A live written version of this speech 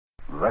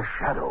The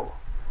Shadow.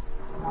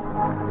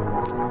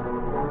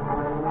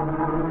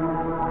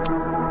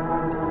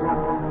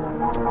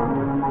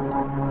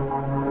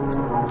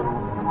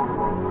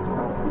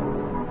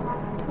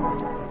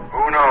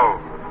 Who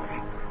knows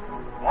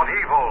what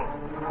evil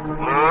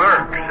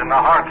lurks in the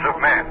hearts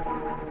of men?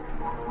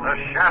 The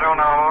Shadow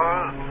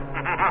knows.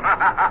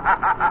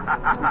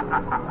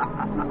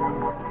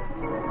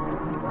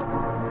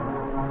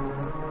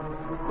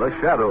 The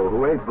Shadow,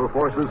 who aids the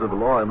forces of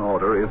law and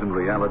order, is in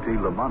reality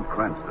Lamont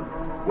Cranston,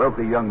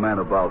 wealthy young man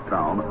about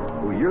town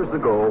who years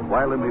ago,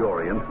 while in the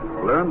Orient,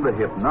 learned the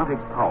hypnotic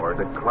power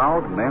to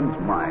cloud men's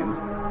minds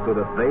so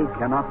that they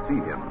cannot see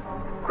him.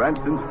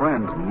 Cranston's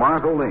friend,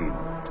 Margo Lane,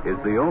 is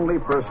the only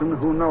person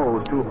who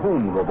knows to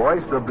whom the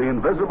voice of the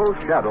invisible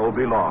shadow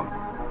belongs.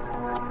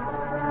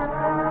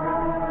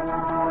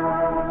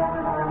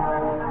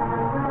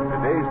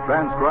 Today's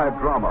transcribed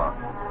drama,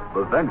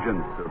 The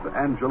Vengeance of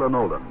Angela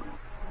Nolan.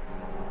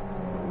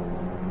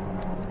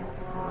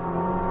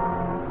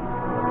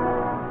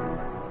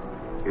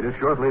 It is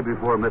shortly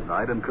before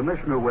midnight, and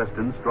Commissioner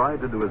Weston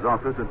strides into his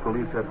office at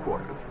police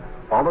headquarters,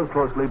 followed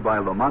closely by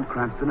Lamont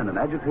Cranston and an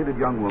agitated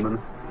young woman,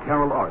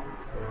 Carol Arton.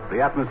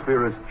 The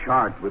atmosphere is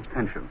charged with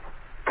tension.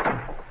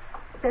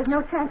 There's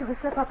no chance of a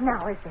slip-up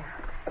now, is there?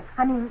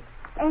 I mean,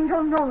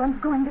 Angel Nolan's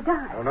going to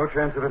die. Oh, no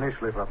chance of any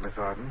slip-up, Miss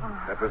Arton.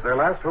 Oh. That was their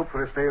last hope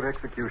for a stay of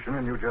execution,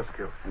 and you just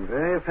killed him. And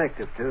very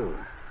effective, too.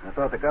 I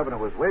thought the governor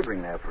was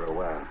wavering there for a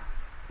while.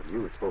 But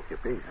you spoke your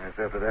piece. Yes,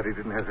 after that, he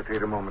didn't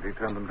hesitate a moment. He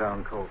turned them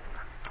down cold.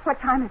 What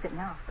time is it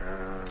now?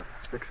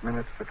 6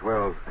 minutes to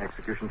 12.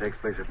 Execution takes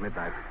place at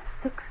midnight.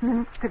 6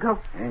 minutes to go.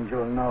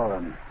 Angel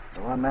Nolan,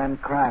 the one-man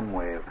crime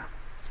wave.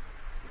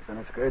 He's been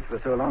a scourge for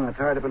so long, it's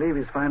hard to believe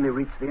he's finally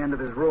reached the end of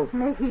his rope.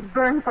 May he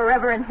burn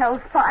forever in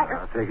hell's fire.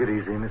 Now, take it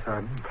easy, Miss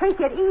Arton.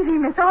 Take it easy,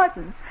 Miss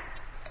Arton.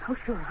 Oh,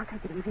 sure, I'll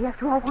take it easy.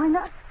 After all, why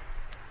not?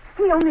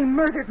 He only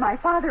murdered my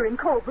father in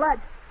cold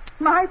blood.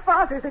 My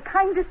father, the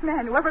kindest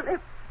man who ever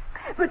lived.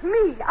 But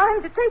me,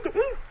 I'm to take it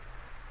easy.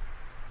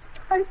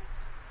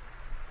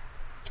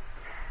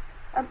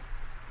 I'm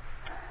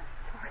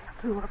sorry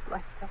I blew up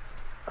like that.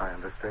 I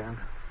understand.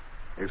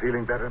 You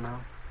feeling better now?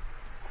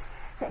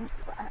 Thank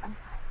you. I'm fine.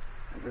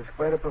 It was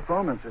quite a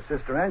performance his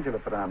sister Angela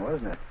put on,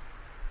 wasn't it?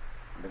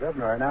 When the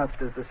governor announced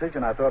his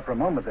decision, I thought for a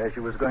moment there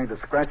she was going to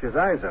scratch his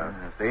eyes out.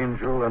 Yes,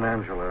 Angel and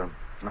Angela.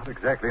 Not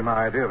exactly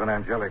my idea of an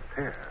angelic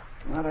pair.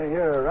 When I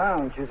hear her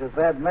around, she's as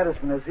bad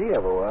medicine as he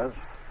ever was.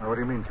 Now, what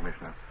do you mean,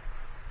 Commissioner?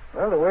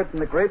 Well, the word from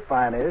the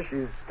grapevine is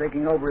she's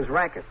taking over his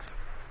rackets.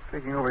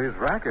 Taking over his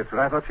rackets, but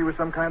I thought she was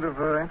some kind of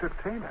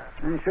entertainer.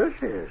 And sure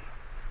she is.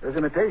 There's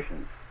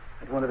imitations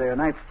at one of their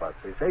night spots.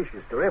 They say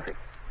she's terrific.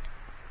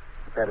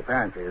 But that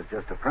apparently is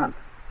just a front.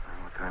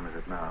 What time is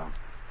it now?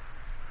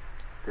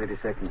 30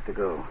 seconds to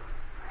go.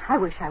 I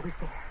wish I was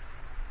there.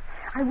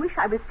 I wish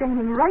I was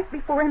standing right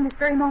before him this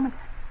very moment.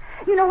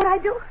 You know what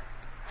I'd do?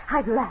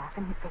 I'd laugh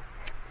in his face.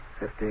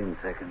 15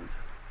 seconds.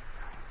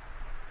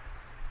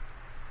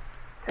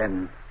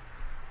 10.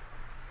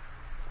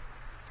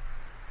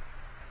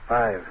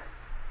 5.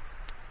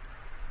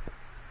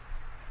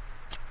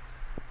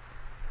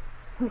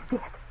 He's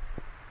dead.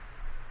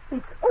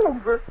 It's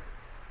over.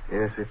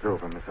 Yes, it's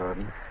over, Miss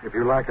Arden. If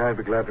you like, I'd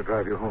be glad to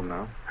drive you home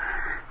now.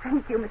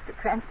 Thank you, Mr.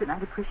 Cranston.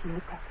 I'd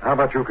appreciate that. How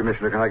about you,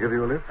 Commissioner? Can I give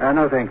you a lift?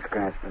 No, thanks,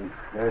 Cranston.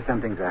 There are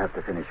some things I have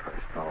to finish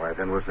first. All right,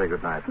 then we'll say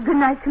good night. Good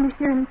night,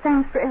 Commissioner, and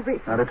thanks for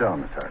everything. Not at all,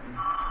 Miss Arden.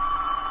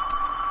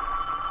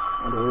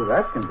 I wonder who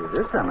that can be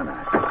this summer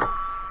night.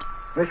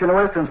 Commissioner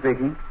Weston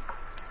speaking.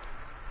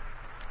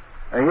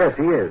 Yes,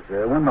 he is.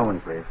 One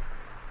moment, please.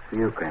 For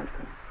you,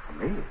 Cranston. For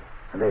me?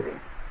 A lady.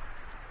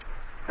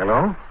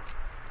 Hello?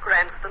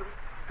 Cranston?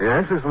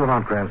 Yes, this is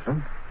Lamont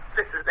Cranston.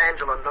 This is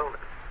Angela Nolan.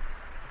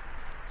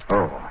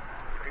 Oh.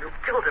 You've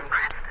killed him,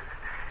 Cranston.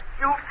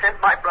 You've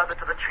sent my brother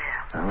to the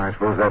chair. Well, I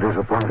suppose that is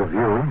a point of view.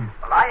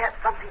 Well, I have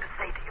something to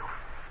say to you.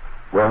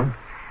 Well?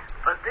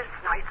 For this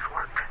night's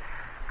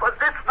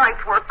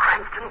work,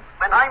 Cranston,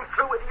 when I'm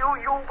through with you,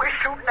 you wish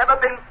you'd never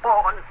been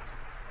born.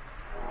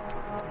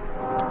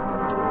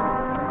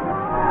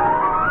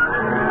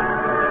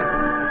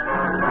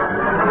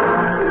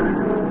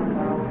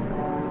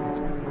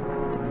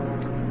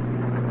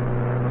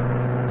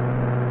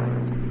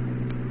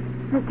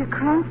 Mr.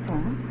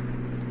 Cranston?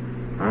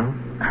 Huh?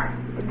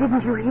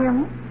 Didn't you hear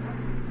me?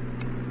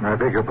 I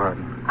beg your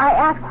pardon. I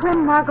asked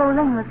when Margo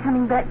Lane was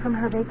coming back from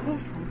her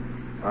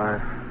vacation.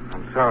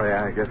 I'm sorry.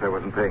 I guess I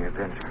wasn't paying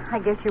attention. I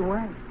guess you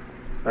weren't.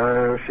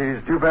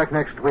 She's due back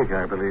next week,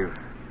 I believe.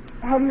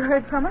 Have you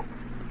heard from her?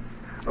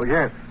 Oh,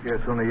 yes. Yes,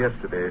 only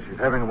yesterday. She's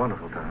having a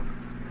wonderful time.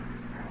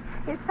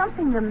 Is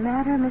something the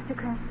matter, Mr.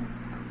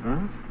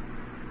 Cranston?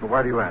 Well,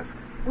 why do you ask?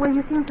 Well,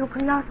 you seem so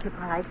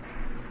preoccupied.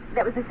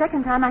 That was the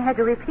second time I had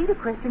to repeat a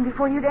question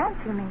before you'd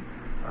answer me.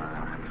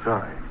 I'm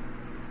sorry.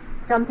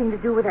 Something to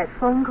do with that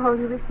phone call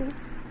you received?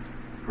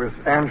 It was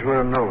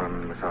Angela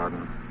Nolan, Miss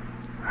Arden.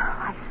 Oh,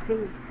 I see.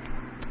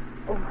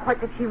 Oh, what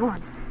did she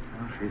want?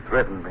 Well, she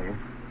threatened me.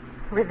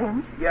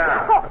 Revenge?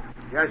 Yeah. Oh,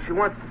 Yeah, she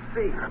wants to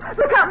see.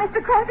 look out,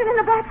 Mr. Cranston, in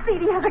the back seat.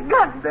 He has a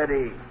gun.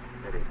 Steady.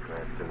 Steady,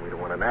 Cranston. We don't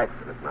want an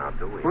accident now,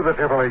 do we? Who the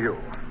devil are you?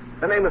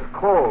 The name is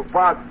Cole,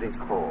 Bogsy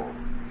Cole.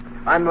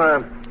 I'm a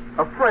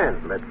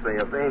friend, let's say,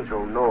 of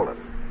Angel Nolan.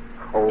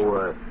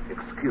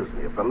 Excuse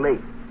me, of the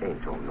late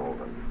Angel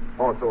Nolan.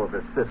 Also of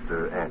his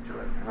sister,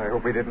 Angela. I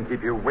hope we didn't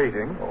keep you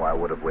waiting. Oh, I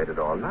would have waited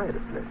all night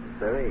if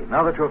necessary.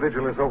 Now that your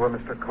vigil is over,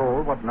 Mr.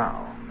 Cole, what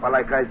now? Well,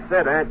 like I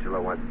said,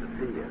 Angela wants to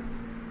see you.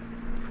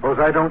 Suppose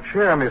I don't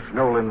share Miss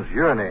Nolan's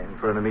yearning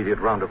for an immediate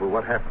rendezvous.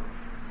 What happens?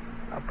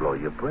 I'll blow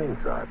your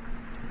brains out.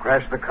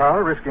 Crash the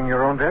car, risking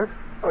your own death?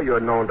 Oh, you're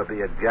known to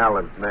be a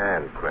gallant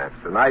man,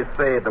 Cranston. I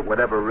say that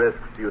whatever risks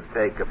you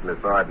take if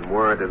Miss Arton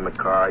weren't in the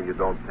car, you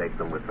don't take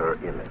them with her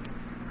in it.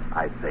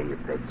 I say you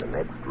take the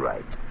next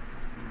right.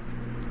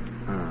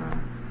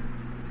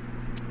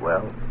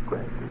 Well,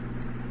 Cranston.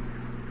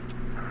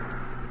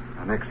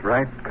 The next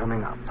right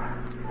coming up.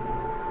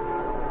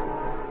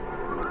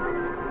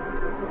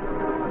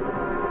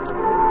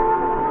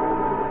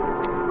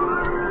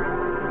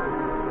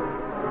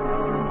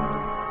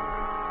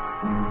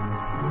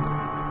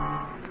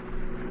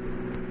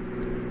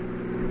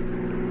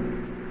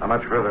 How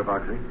much further,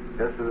 Bogsy?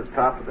 Just to the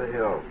top of the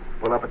hill.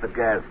 Pull up at the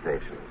gas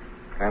station.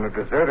 Kind of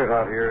deserted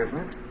out here, isn't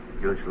it?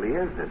 Usually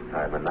is this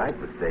time of night.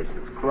 The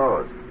station's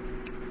closed.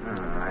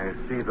 I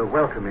see the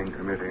welcoming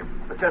committee.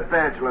 But just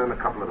Angela and a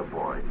couple of the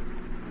boys.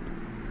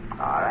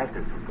 All right,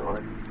 this will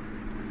do it.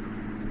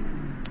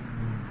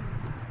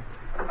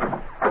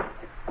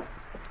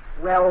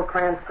 Well,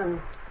 Cranston,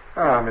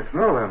 Ah, Miss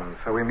Nolan,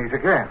 so we meet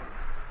again.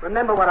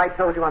 remember what I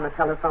told you on the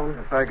telephone?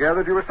 Yes, I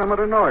gathered you were somewhat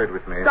annoyed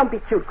with me. Don't be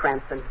cute,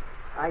 Cranston.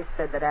 I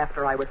said that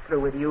after I was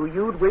through with you,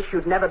 you'd wish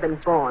you'd never been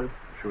born.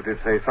 You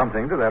did say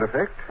something to that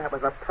effect. That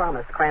was a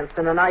promise,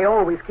 Cranston, and I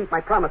always keep my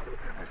promises.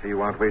 I see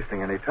you aren't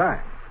wasting any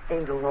time.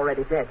 Angel's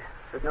already dead.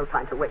 There's no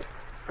time to waste.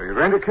 So you're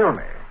going to kill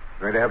me.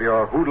 You're going to have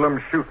your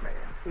hoodlum shoot me.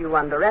 You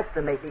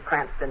underestimate me,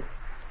 Cranston.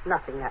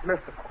 Nothing that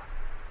merciful.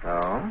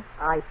 Oh?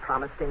 I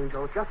promised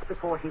Angel just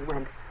before he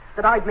went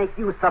that I'd make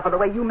you suffer the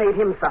way you made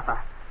him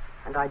suffer.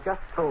 And I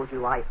just told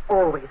you I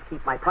always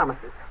keep my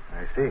promises.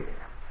 I see.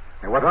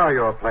 And what are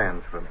your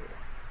plans for me?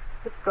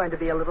 It's going to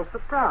be a little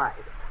surprise.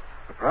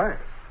 Surprise?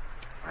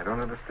 I don't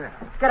understand.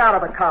 Get out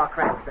of the car,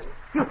 Cranston.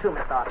 You too,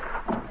 Miss Arton.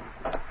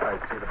 I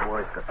see the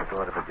boys got the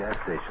door to the gas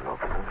station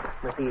open.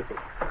 It's easy.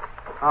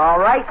 All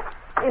right,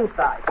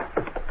 inside.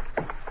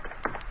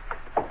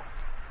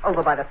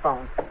 Over by the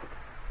phone.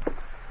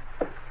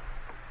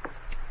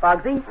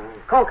 Bogsy,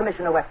 call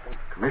Commissioner Weston.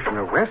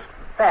 Commissioner Weston?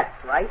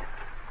 That's right.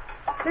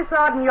 Miss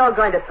Arton, you're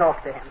going to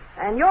talk to him.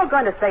 And you're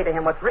going to say to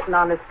him what's written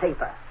on this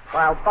paper,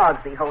 while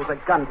Bogsy holds a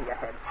gun to your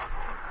head.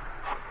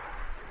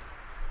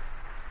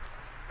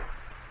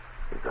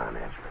 He's on,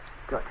 Angela.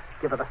 Good.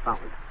 Give her the phone.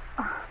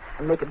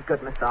 And make it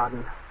good, Miss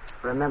Arton.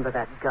 Remember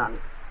that gun.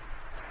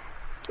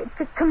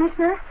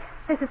 Commissioner,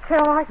 this is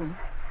Carol Arton.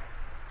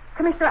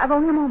 Commissioner, I've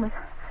only a moment.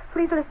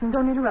 Please listen,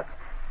 don't interrupt.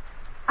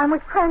 I'm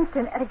with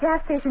Cranston at a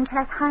gas station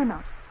past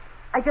Highmount.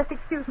 I just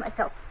excused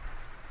myself.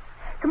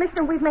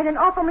 Commissioner, we've made an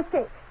awful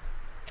mistake.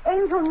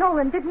 Angel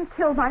Nolan didn't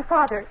kill my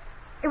father.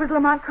 It was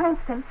Lamont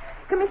Cranston.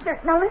 Commissioner,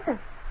 now listen.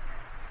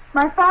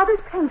 My father's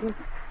painting,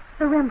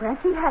 the Rembrandt,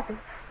 he has it.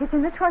 It's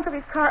in the trunk of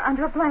his car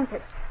under a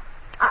blanket.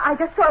 I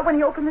just saw it when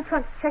he opened the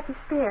trunk to check his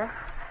spare.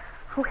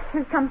 Oh,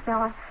 here he comes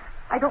now.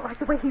 I don't like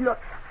the way he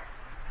looks.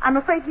 I'm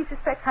afraid he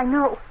suspects I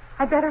know.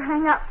 I better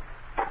hang up.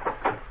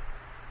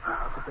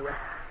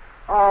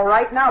 All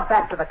right, now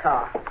back to the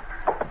car.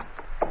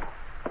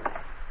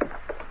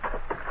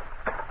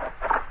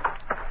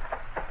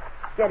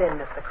 Get in,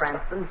 Mr.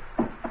 Cranston.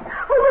 Oh,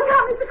 look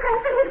out, Mr.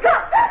 Cranston. He's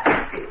got...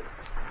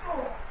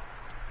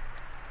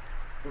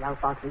 See how,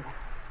 Bogsy?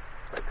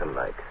 Like a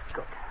light.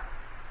 Good.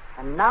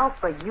 And now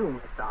for you,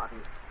 Miss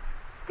Arton.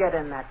 Get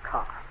in that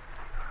car.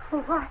 Oh,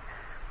 what?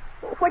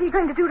 What are you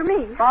going to do to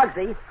me?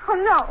 Bogsy. Oh,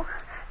 no.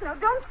 No,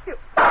 don't shoot.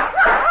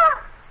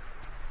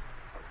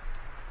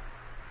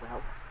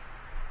 Well,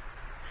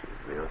 She's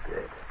real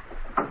dead.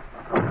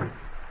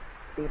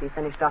 see if he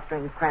finished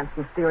doctoring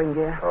Cranston's steering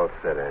gear. All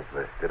set,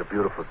 Angela. Did a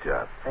beautiful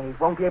job. They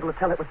won't be able to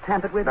tell it was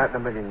tampered with? Not in a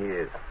million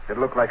years. It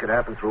looked like it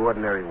happened through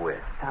ordinary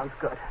wear. Sounds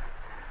good.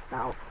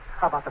 Now,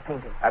 how about the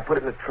painting? I put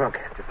it in the trunk,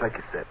 just like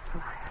you said.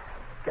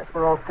 Guess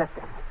we're all set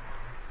then.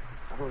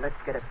 Well, let's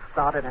get it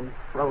started and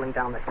rolling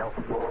down the hill.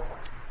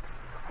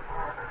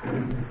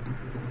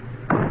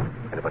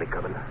 Anybody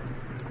coming?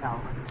 No.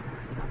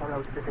 The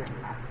road's deserted.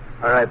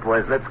 All right,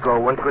 boys, let's go.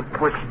 One good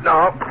push.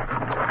 No.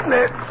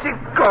 There she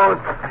goes.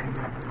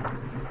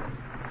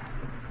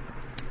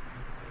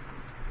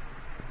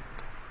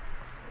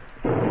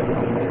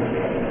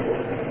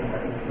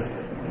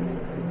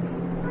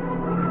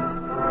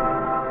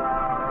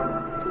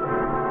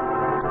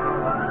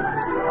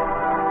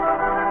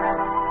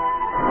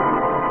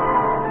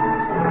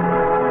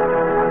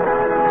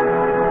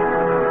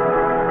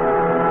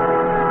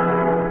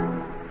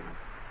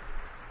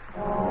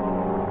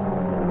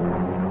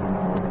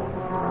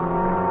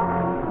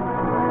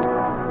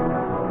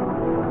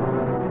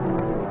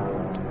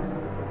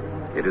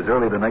 It is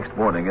early the next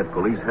morning at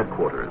police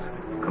headquarters.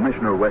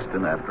 Commissioner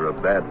Weston, after a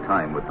bad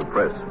time with the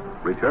press,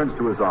 returns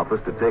to his office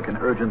to take an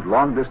urgent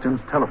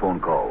long-distance telephone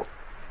call.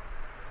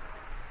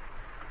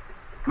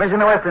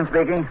 Commissioner Weston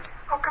speaking.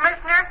 Oh,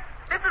 Commissioner,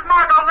 this is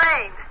Margo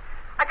Lane.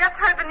 I just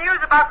heard the news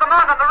about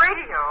Lamont on the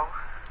radio.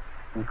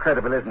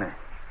 Incredible, isn't it?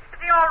 Is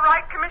he all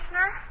right,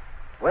 Commissioner?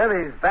 Well,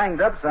 he's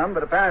banged up some,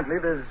 but apparently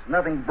there's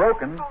nothing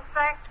broken. Oh,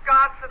 thank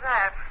God for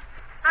that.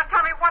 Now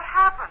tell me what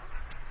happened.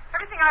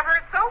 Everything I've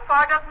heard so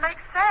far doesn't make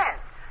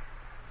sense.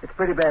 It's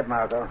pretty bad,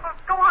 Margo. Well,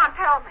 go on,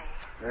 tell me.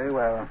 Very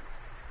well.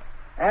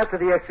 After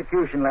the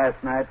execution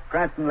last night,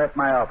 Cranston left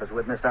my office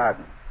with Miss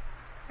Arton.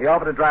 He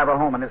offered to drive her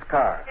home in his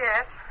car.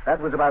 Yes? That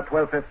was about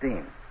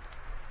 12:15.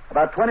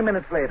 About 20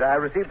 minutes later, I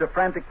received a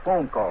frantic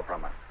phone call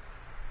from her.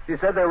 She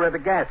said they were at a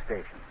gas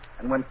station,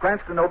 and when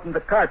Cranston opened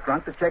the car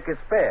trunk to check his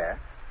fare,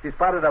 she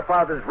spotted her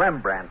father's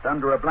Rembrandt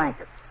under a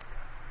blanket.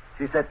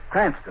 She said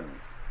Cranston,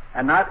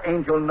 and not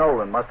Angel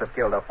Nolan, must have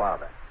killed her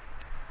father.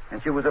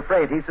 And she was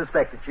afraid he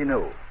suspected she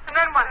knew. And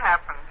then what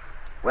happened?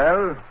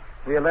 Well,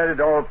 we alerted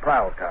all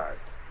prowl cars.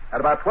 At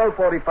about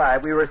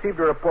 12:45, we received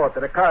a report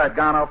that a car had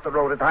gone off the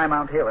road at High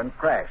Mount Hill and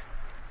crashed.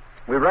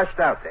 We rushed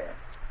out there.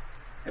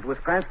 It was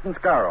Cranston's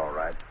car, all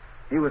right.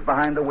 He was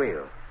behind the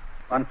wheel,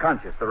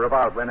 unconscious, the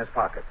revolver in his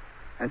pocket.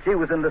 And she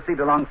was in the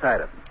seat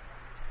alongside of him,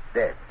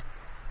 dead.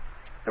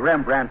 The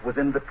Rembrandt was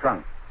in the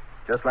trunk,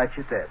 just like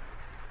she said.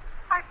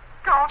 I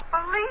don't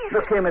believe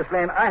Look it. here, Miss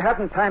Lane, I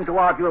haven't time to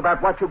argue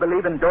about what you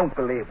believe and don't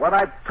believe. What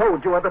I've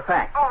told you are the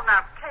facts. Oh,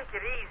 now take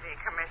it easy,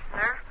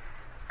 Commissioner.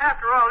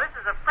 After all, this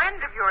is a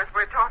friend of yours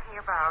we're talking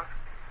about.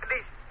 At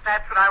least,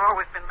 that's what I've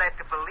always been led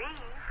to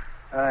believe.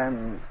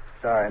 I'm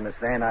sorry, Miss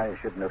Lane. I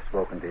shouldn't have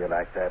spoken to you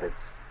like that. It's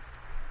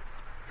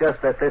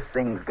just that this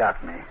thing's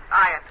got me.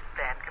 I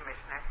understand,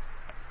 Commissioner.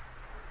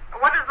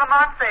 What does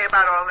Lamont say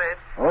about all this?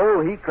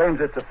 Oh, he claims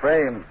it's a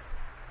frame.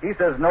 He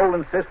says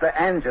Nolan's sister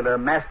Angela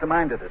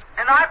masterminded it.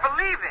 And I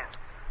believe him.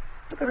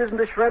 But there isn't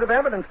a shred of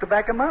evidence to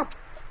back him up.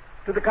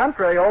 To the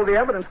contrary, all the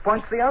evidence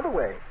points the other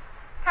way.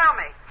 Tell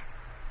me,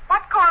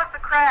 what caused the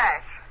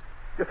crash?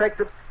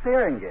 Defective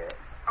steering gear.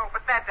 Oh,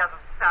 but that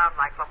doesn't sound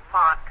like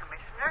Lamont,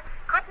 Commissioner.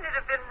 Couldn't it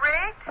have been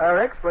rigged? Our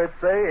experts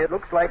say it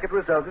looks like it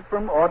resulted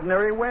from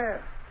ordinary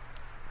wear.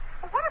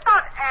 Well, what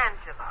about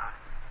Angela?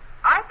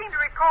 I seem to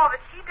recall that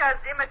she does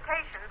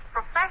imitations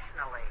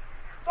professionally.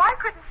 Why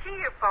couldn't she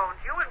have phoned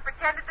you and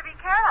pretended to be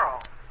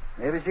Carol?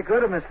 Maybe she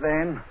could have, Miss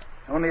Lane.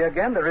 Only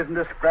again, there isn't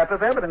a scrap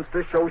of evidence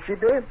to show she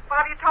did. Well,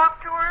 have you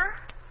talked to her?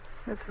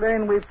 Miss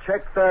Lane, we've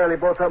checked thoroughly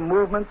both her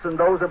movements and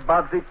those of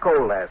Bogsy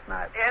Cole last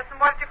night. Yes, and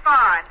what did you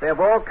find? They have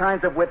all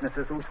kinds of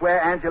witnesses who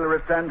swear Angela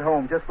returned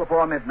home just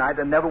before midnight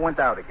and never went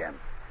out again.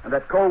 And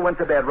that Cole went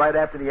to bed right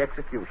after the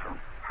execution.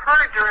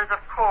 Perjurers, of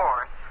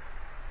course.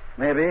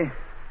 Maybe.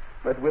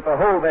 But with the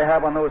hold they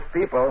have on those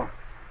people,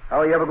 how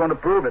are you ever going to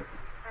prove it?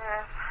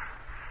 Yes.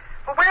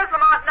 Well, where's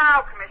Lamont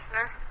now,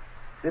 Commissioner?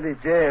 City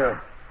jail.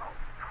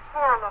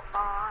 Poor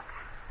Lamont.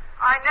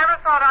 I never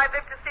thought I'd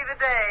live to see the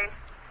day.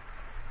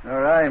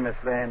 All right, Miss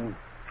Lane.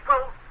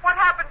 Well, what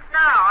happens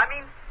now? I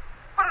mean,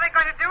 what are they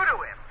going to do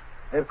to him?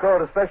 They've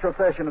called a special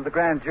session of the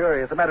grand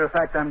jury. As a matter of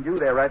fact, I'm due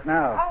there right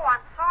now. Oh, I'm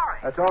sorry.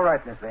 That's all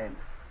right, Miss Lane.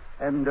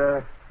 And,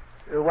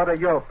 what are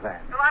your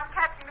plans? Well, I'm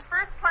catching the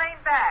first plane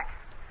back.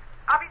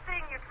 I'll be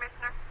seeing you,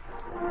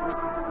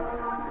 Commissioner.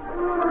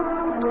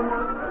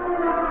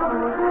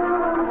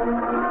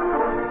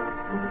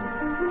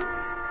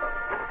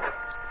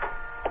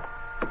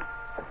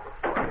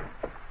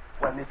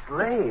 Well, Miss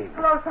Lane.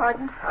 Hello,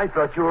 Sergeant. I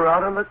thought you were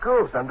out on the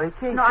coast on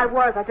vacation. No, I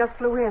was. I just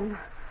flew in.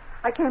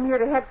 I came here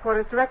to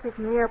headquarters directly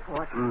from the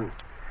airport.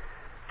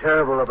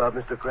 Terrible about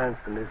Mr.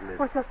 Cranston, isn't it? It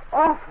was just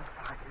awful,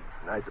 Sergeant.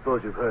 I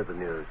suppose you've heard the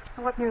news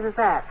What news is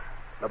that?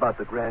 about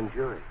the grand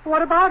jury.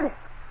 What about it?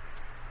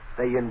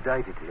 They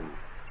indicted him,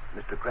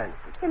 Mr.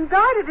 Cranston,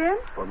 Indicted him?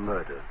 for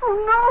murder.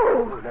 Oh,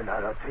 Oh,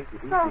 no, take it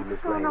easy, no. Miss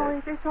No, Lane.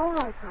 no, it's all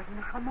right,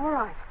 Sergeant. I'm all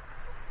right.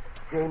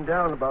 Came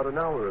down about an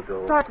hour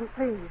ago. Sergeant,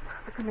 please.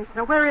 The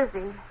commissioner, where is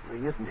he?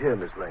 He isn't here,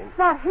 Miss Lane. He's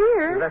not He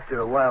here. left here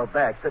a while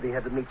back, said he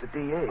had to meet the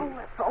DA. Oh,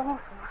 that's awful.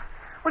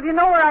 Well, do you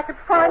know where I could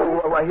find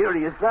him? Well, here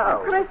he is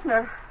now.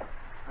 Commissioner.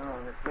 Oh,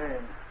 Miss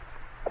Lane.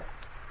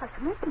 Why,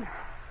 Commissioner.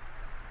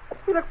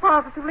 You look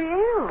positively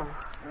ill.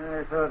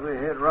 I thought we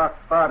hit rock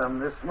bottom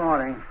this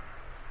morning.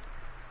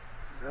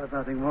 Thought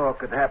nothing more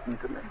could happen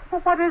to me.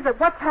 Well, what is it?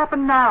 What's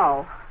happened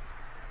now?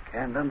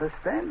 Can't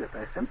understand it.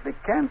 I simply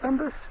can't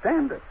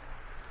understand it.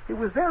 He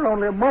was there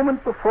only a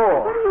moment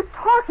before. What are you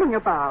talking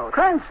about?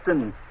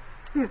 Cranston.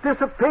 He's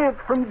disappeared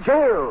from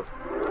jail.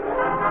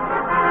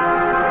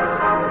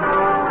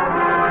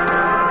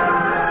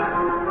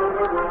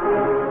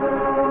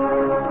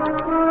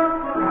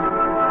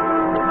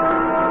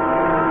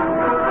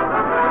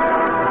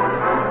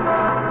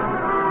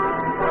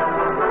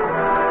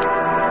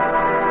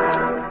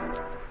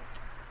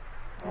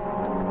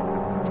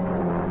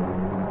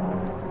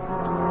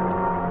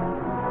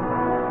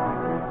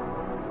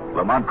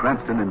 Lamont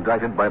Cranston,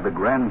 indicted by the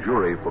grand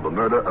jury for the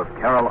murder of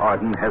Carol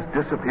Arden, has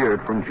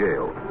disappeared from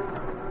jail.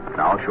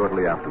 Now,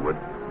 shortly afterward,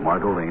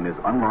 Margo Lane is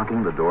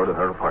unlocking the door to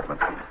her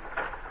apartment.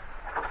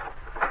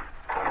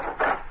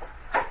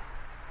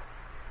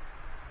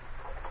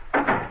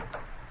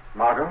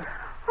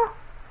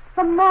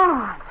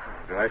 Lamont.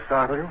 Did I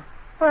startle you?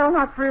 Well,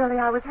 not really.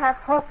 I was half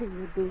hoping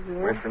you'd be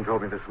here. Weston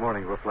told me this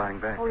morning you were flying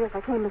back. Oh, yes,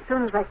 I came as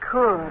soon as I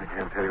could. I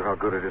can't tell you how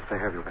good it is to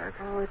have you back.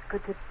 Oh, it's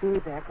good to be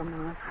back,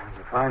 Lamont. It's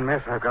a fine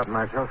mess I've gotten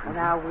myself into.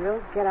 Well, now,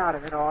 we'll get out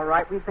of it all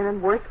right. We've been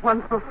in worse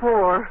ones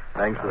before.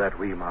 Thanks for that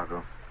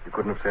Margo. You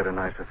couldn't have said a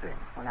nicer thing.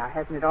 Well, now,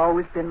 hasn't it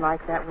always been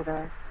like that with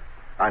us?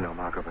 I know,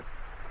 Margo, but...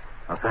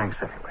 Well, thanks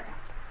anyway.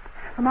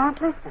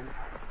 Lamont, listen.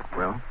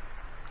 Well?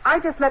 I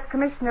just left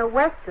Commissioner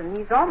Weston.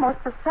 He's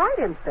almost beside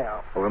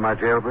himself. Over my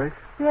jailbreak?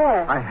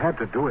 Yes. I had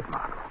to do it,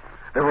 Margo.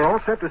 They were all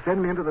set to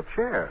send me into the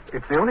chair.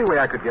 It's the only way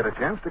I could get a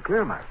chance to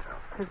clear myself.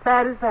 As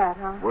bad as that,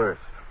 huh? Worse.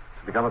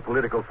 It's become a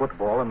political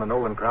football, and the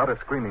Nolan crowd is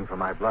screaming for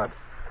my blood.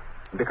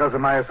 And because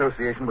of my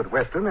association with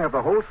Weston, they have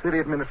the whole city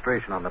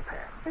administration on the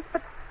pan. Yes,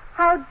 but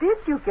how did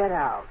you get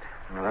out?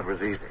 Well, that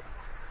was easy.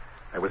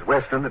 There was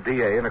Weston, the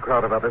DA, and a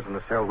crowd of others in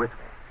the cell with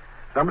me.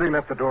 Somebody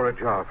left the door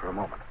ajar for a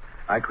moment.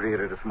 I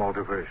created a small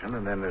diversion,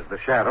 and then as the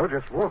shadow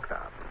just walked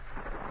out.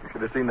 You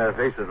should have seen their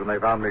faces when they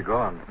found me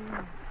gone.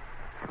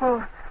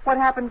 Well, what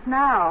happens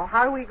now?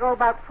 How do we go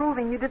about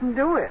proving you didn't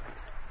do it?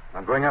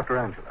 I'm going after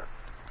Angela.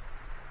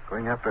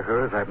 Going after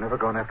her as I've never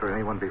gone after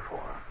anyone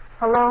before.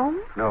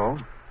 Alone? No.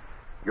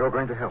 You're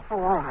going to help.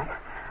 Oh, all right.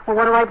 Well,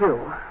 what do I do?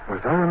 Well,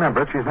 as I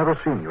remember it, she's never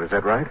seen you. Is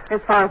that right?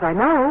 As far as I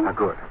know. Ah,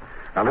 good.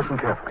 Now, listen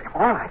carefully.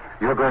 All right.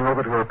 You're going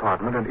over to her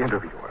apartment and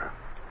interview her.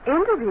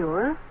 Interview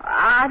her?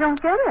 I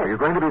don't get it. You're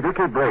going to be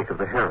Vicky Blake of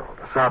the Herald,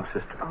 a sob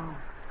sister. Oh.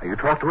 Now, you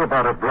talk to her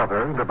about her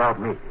brother and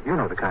about me. You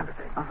know the kind of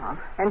thing. Uh-huh.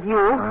 And you?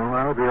 Well,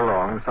 I'll be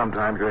along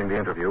sometime during the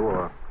interview,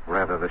 or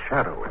rather the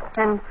shadow will.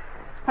 And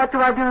what do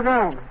I do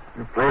then?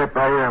 You play it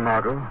by ear,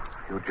 Margo.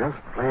 You just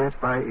play it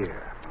by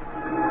ear.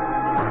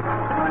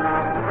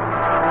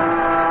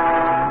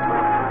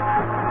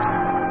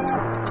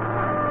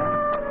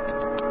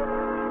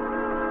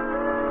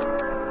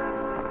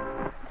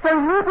 So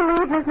you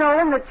believe, Miss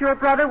Nolan, that your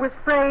brother was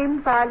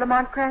framed by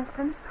Lamont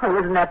Cranston? Oh,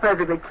 isn't that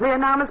perfectly clear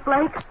now, Miss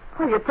Blake?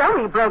 Well, you tell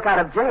me he broke out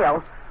of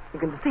jail. You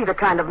can see the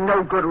kind of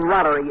no-good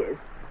rotter he is.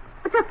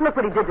 But just look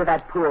what he did to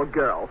that poor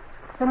girl.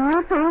 And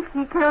you think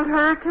he killed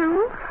her,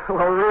 too?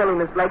 Well, really,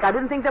 Miss Blake, I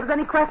didn't think there was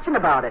any question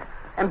about it.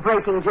 And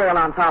breaking jail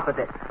on top of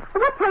it.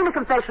 Well, what plainer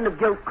confession of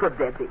guilt could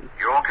there be?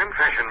 Your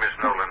confession, Miss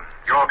Nolan.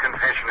 Your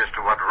confession as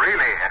to what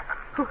really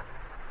happened.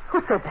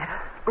 Who said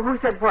that? Who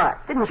said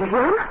what? Didn't you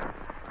hear him?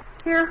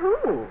 Hear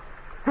who?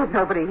 There's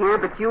nobody here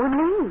but you and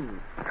me.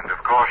 And,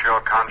 of course,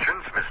 your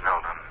conscience, Miss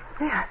Nolan.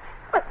 There.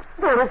 But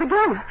there it is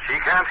again. She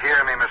can't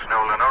hear me, Miss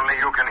Nolan. Only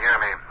you can hear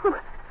me.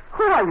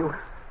 Who are you?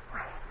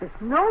 Miss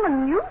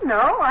Nolan, you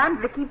know.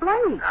 I'm Vicky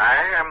Blake.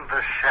 I am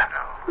the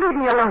shadow. Leave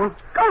me alone.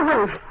 Go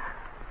away.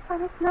 Why,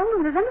 Miss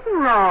Nolan, is anything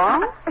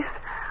wrong?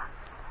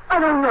 I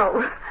don't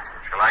know.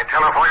 Shall I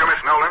tell her for you,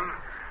 Miss Nolan?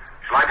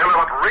 Shall I tell her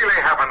what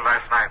really happened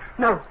last night?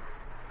 No.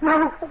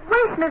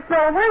 Wait, Miss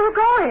Nolan, where are you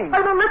going?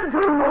 I don't listen to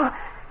him anymore.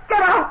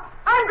 Get out.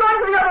 I'm going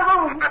to the other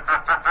room.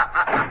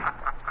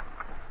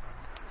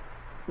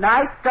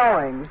 Nice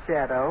going,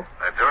 Shadow.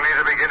 That's only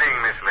the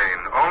beginning, Miss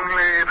Lane.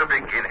 Only the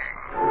beginning.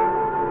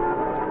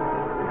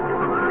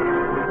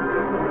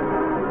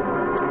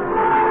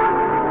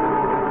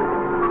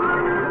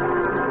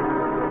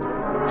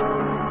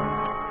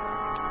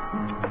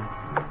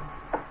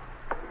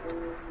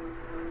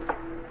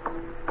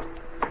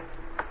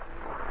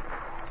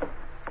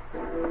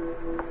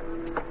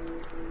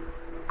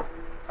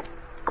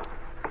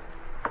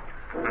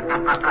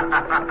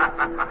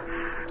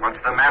 What's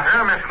the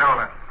matter, Miss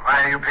Nolan?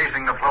 Why are you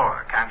pacing the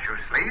floor? Can't you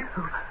sleep?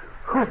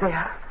 Who's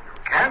there?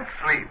 Can't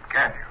sleep,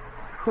 can you?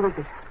 Who is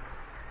it?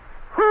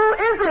 Who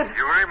is it?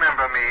 You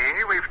remember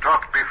me. We've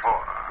talked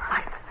before.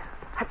 Lights.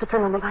 Have to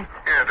turn on the lights.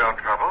 Here, don't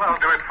trouble. I'll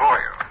do it for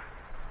you.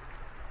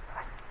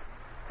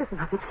 There's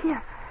nothing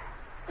here.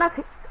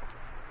 Nothing.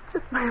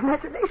 Just my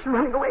imagination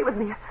running away with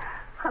me.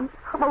 I'm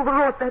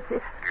overwrought, that's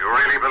it. You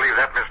really believe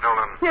that, Miss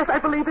Nolan? Yes, I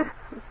believe it.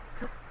 I'm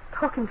just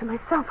talking to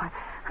myself. I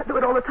do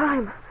it all the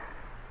time.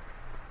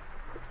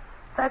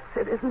 That's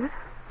it, isn't it?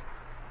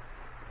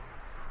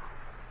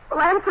 Well,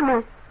 answer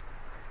me.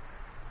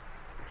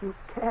 If you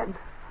can.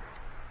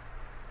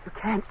 You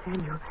can't,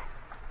 can you?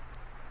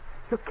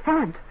 You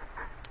can't.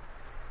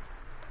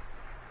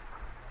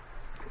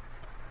 Just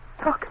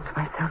talking to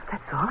myself,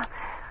 that's all.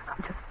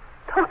 I'm just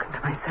talking to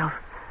myself.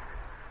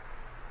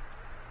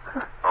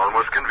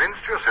 Almost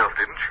convinced yourself,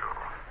 didn't you?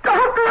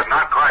 Don't be... But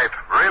not quite.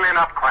 Really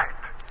not quite.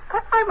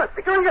 I must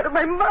be going out of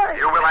my mind.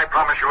 You will, I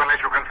promise you, unless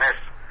you confess.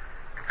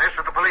 Confess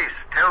to the police.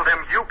 Tell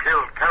them you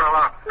killed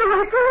Caroline. No,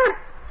 I can't.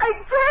 I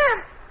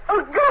can't.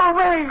 Oh, go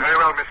away. Very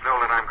well, Miss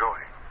Nolan, I'm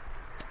going.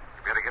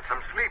 You better get some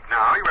sleep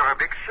now. You have a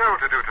big show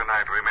to do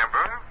tonight,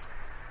 remember?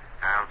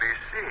 I'll be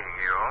seeing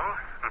you.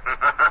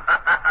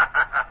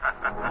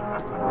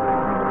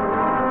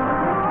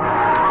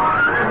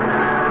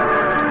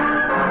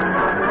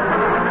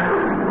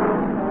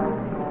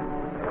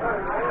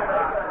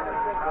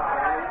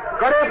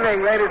 Good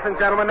evening, ladies and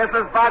gentlemen. This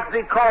is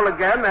Boxy Cole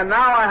again, and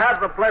now I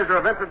have the pleasure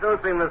of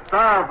introducing the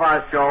star of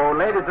our show,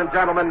 ladies and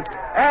gentlemen,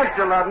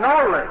 Angela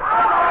Nolan.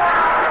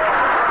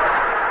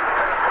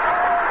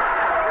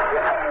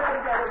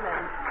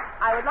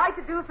 I'd like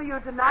to do for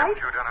you tonight... Haven't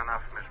you done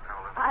enough, Miss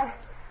Nolan?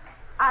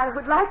 I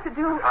would like to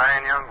do...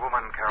 Fine young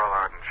woman, Carol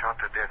Arton, shot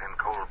to death in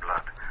cold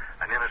blood.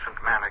 An innocent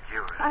man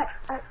accused.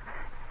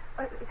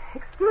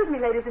 Excuse me,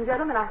 ladies and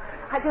gentlemen.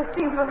 I just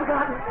seem to have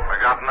forgotten.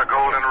 Forgotten the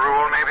golden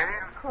rule, maybe?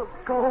 Oh,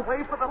 go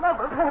away for the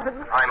love of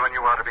heaven. Fine when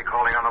you ought to be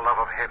calling on the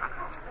love of heaven.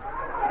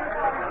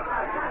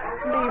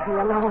 Leave me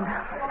alone.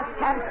 I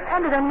can't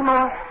stand it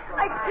anymore.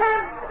 I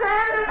can't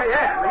stand it. Hey,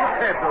 Ashley, you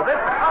can't do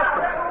this.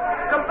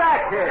 Come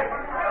back here.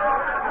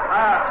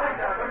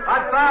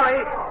 I'm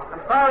sorry.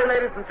 I'm sorry,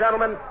 ladies and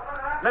gentlemen.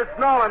 Miss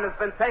Nolan has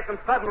been taken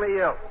suddenly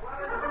ill.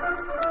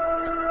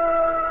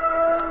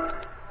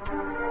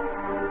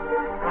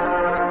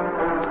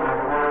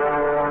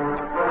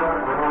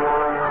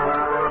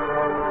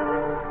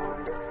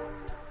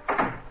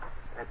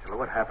 Angela,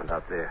 what happened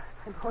out there?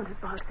 I'm haunted,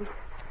 Boxy.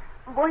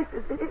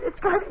 Voices. It's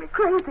driving me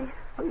crazy.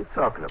 What are you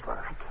talking about?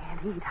 I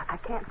can't eat. I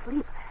can't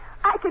sleep.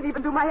 I can't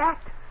even do my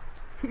act.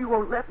 He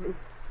won't let me.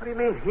 What do you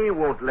mean he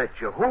won't let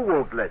you? Who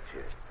won't let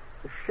you?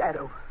 The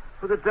shadow.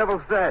 Who the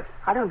devil's that?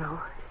 I don't know.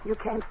 You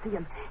can't see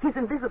him. He's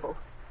invisible.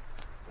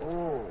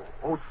 Oh,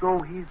 so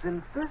he's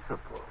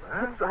invisible,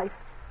 huh? That's right.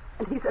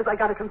 And he says I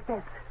gotta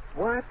confess.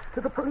 What?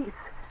 To the police.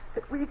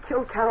 That we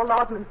killed Carol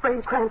Arton and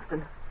Frank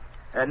Cranston.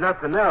 And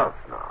nothing else,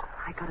 no.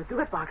 I gotta do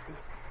it, Boxy.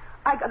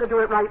 I gotta do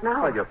it right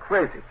now. Oh, you're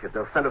crazy, kid.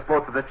 They'll send us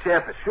both to the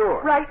chair for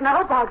sure. Right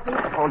now, Boxy.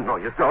 Oh, no,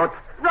 you don't.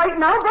 Right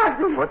now,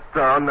 Boxy. Put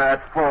down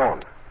that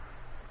phone.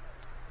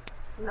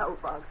 No,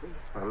 Boxy.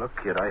 Well, look,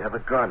 kid, I have a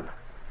gun.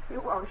 You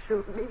won't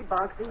shoot me,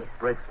 Boxy. It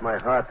breaks my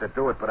heart to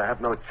do it, but I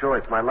have no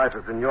choice. My life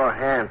is in your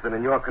hands, and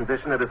in your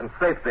condition, it isn't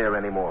safe there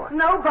anymore.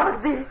 No,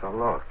 Boxy. So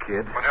long,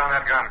 kid. Put down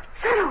that gun.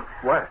 Shadow.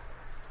 What?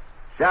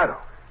 Shadow?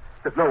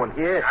 There's no one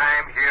here.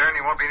 I'm here, and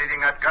you won't be needing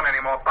that gun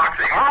anymore,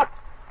 Boxy.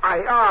 My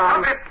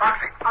arm.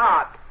 Stop it,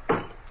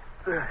 Boxy.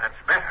 That's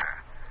better.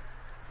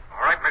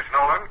 All right, Miss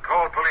Nolan,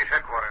 call police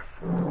headquarters.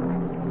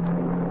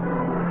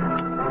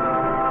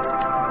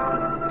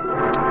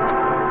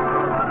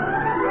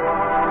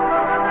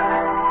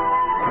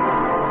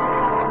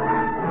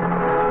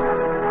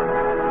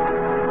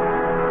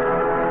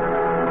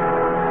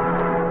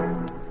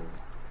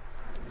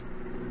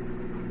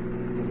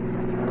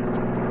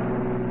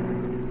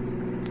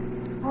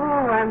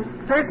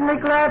 Certainly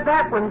glad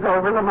that one's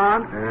over,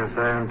 Lamont. Yes,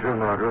 I am too,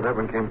 Margo. That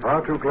one came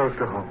far too close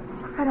to home.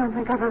 I don't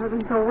think I've ever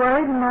been so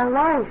worried in my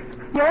life.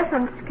 Yes,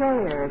 I'm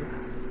scared.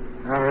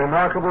 A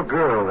remarkable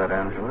girl, that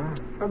Angela.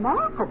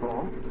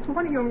 Remarkable?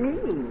 What do you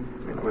mean?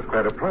 It was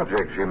quite a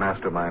project she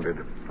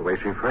masterminded, the way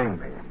she framed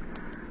me.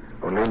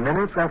 Only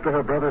minutes after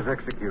her brother's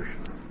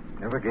execution.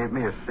 Never gave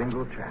me a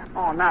single chance.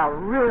 Oh, now,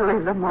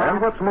 really, Lamont? And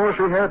what's more,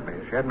 she had me.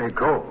 She had me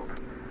cold.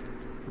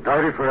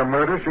 Indicted for a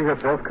murder she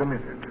herself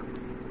committed.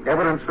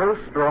 Evidence so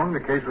strong, the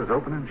case was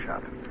open and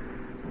shut.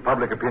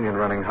 Public opinion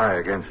running high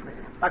against me.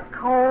 A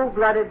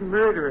cold-blooded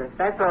murderess.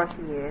 That's all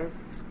she is.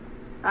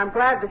 I'm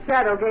glad the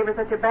shadow gave her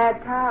such a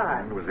bad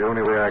time. It was the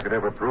only way I could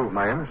ever prove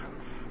my innocence.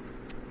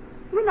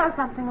 You know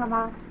something,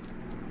 Lamont?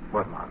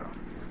 What, Margo?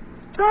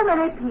 So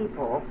many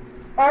people,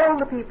 all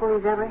the people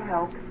he's ever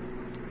helped,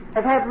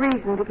 have had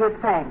reason to give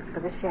thanks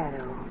for the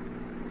shadow.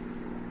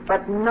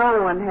 But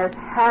no one has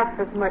half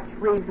as much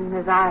reason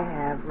as I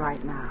have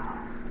right now.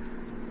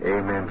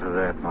 Amen to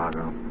that,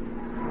 Margo.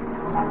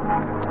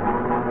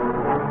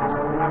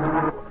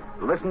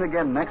 Listen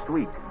again next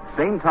week,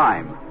 same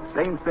time,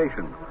 same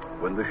station,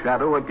 when the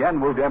shadow again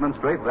will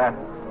demonstrate that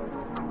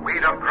The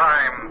weed of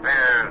crime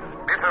bears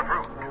bitter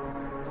fruit.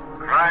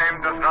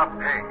 Crime does not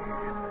pay.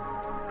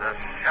 The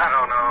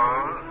shadow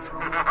knows.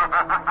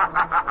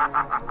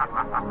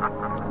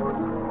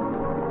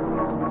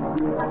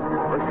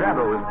 The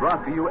Shadow is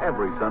brought to you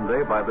every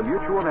Sunday by the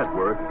Mutual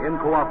Network in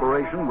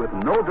cooperation with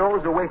No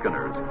Dose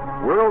Awakeners,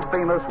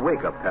 world-famous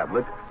wake-up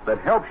tablet that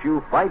helps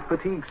you fight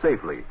fatigue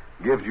safely,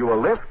 gives you a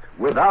lift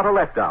without a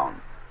letdown.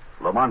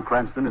 Lamont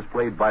Cranston is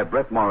played by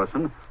Brett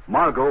Morrison,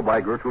 Margo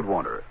by Gertrude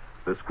Warner.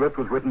 The script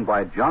was written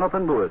by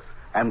Jonathan Lewis,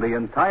 and the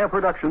entire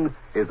production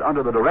is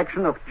under the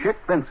direction of Chick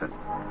Vincent.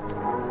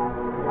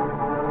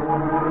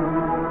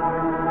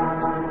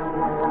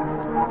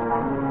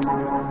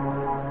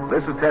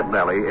 This is Ted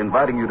Belly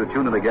inviting you to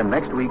tune in again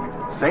next week,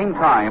 same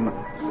time,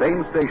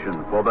 same station,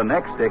 for the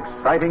next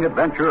exciting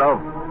adventure of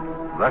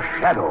The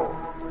Shadow.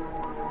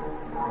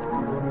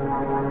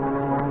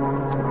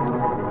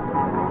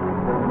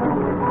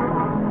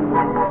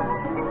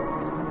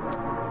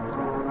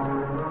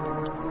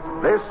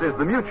 This is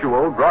the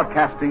Mutual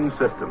Broadcasting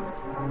System.